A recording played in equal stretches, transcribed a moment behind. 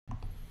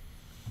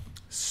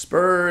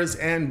Spurs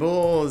and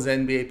Bulls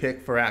NBA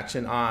pick for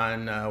action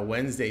on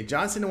Wednesday.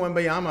 Johnson and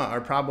Wembayama are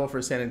probable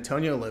for San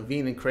Antonio.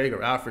 Levine and Craig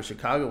are out for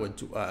Chicago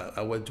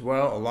with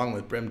Dwell along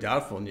with Brim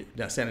doubtful.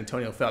 Now San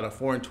Antonio fell to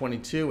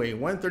 4-22, a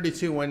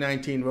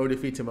 132-119 road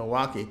defeat to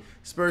Milwaukee.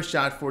 Spurs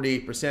shot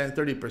 48%,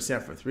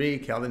 30% for three.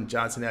 Keldon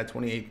Johnson had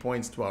 28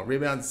 points, 12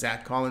 rebounds.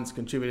 Zach Collins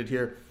contributed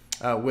here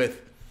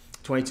with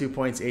 22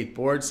 points, 8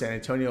 boards. San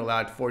Antonio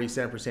allowed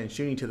 47%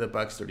 shooting to the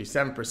Bucks,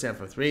 37%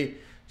 for three.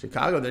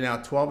 Chicago, they're now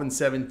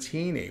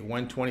 12-17, a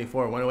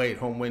 124-108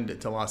 home win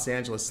to Los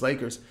Angeles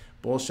Lakers.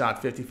 Bulls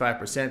shot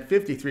 55%,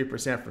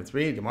 53% from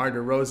three. DeMar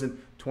DeRozan,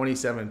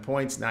 27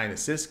 points, 9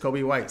 assists.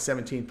 Kobe White,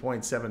 17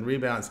 points, 7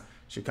 rebounds.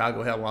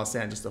 Chicago held Los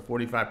Angeles to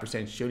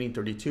 45% shooting,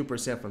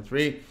 32% from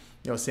three.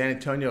 San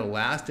Antonio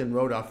last in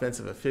road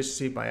offensive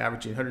efficiency by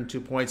averaging 102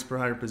 points per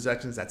 100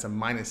 possessions. That's a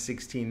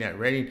 -16 net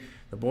rating.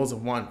 The Bulls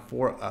have won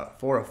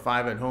 4 of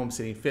 5 at home,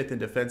 sitting 5th in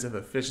defensive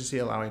efficiency,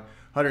 allowing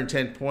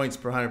 110 points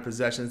per 100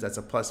 possessions. That's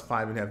a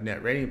 +5.5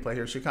 net rating. Play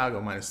here, Chicago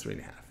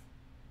 -3.5.